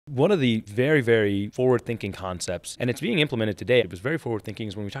One of the very, very forward-thinking concepts, and it's being implemented today, it was very forward-thinking,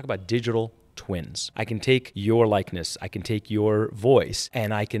 is when we talk about digital twins. I can take your likeness, I can take your voice,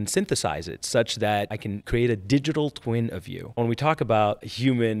 and I can synthesize it such that I can create a digital twin of you. When we talk about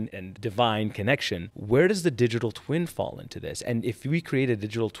human and divine connection, where does the digital twin fall into this? And if we create a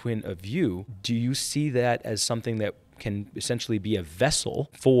digital twin of you, do you see that as something that can essentially be a vessel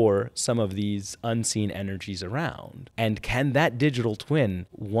for some of these unseen energies around? And can that digital twin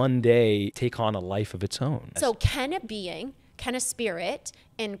one day take on a life of its own? So can a spirit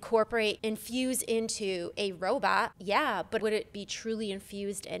infuse into a robot? Yeah, but would it be truly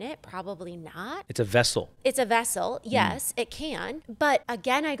infused in it? Probably not. It's a vessel. It's a vessel. Yes, it can. But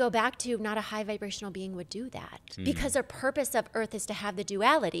again, I go back to not a high vibrational being would do that because the purpose of Earth is to have the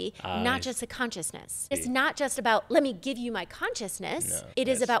duality, not just a consciousness. It's not just about, let me give you my consciousness. It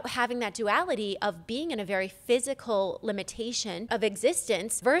is about having that duality of being in a very physical limitation of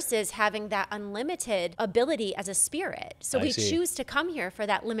existence versus having that unlimited ability as a spirit. So we choose to come here for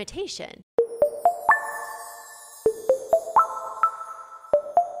that limitation.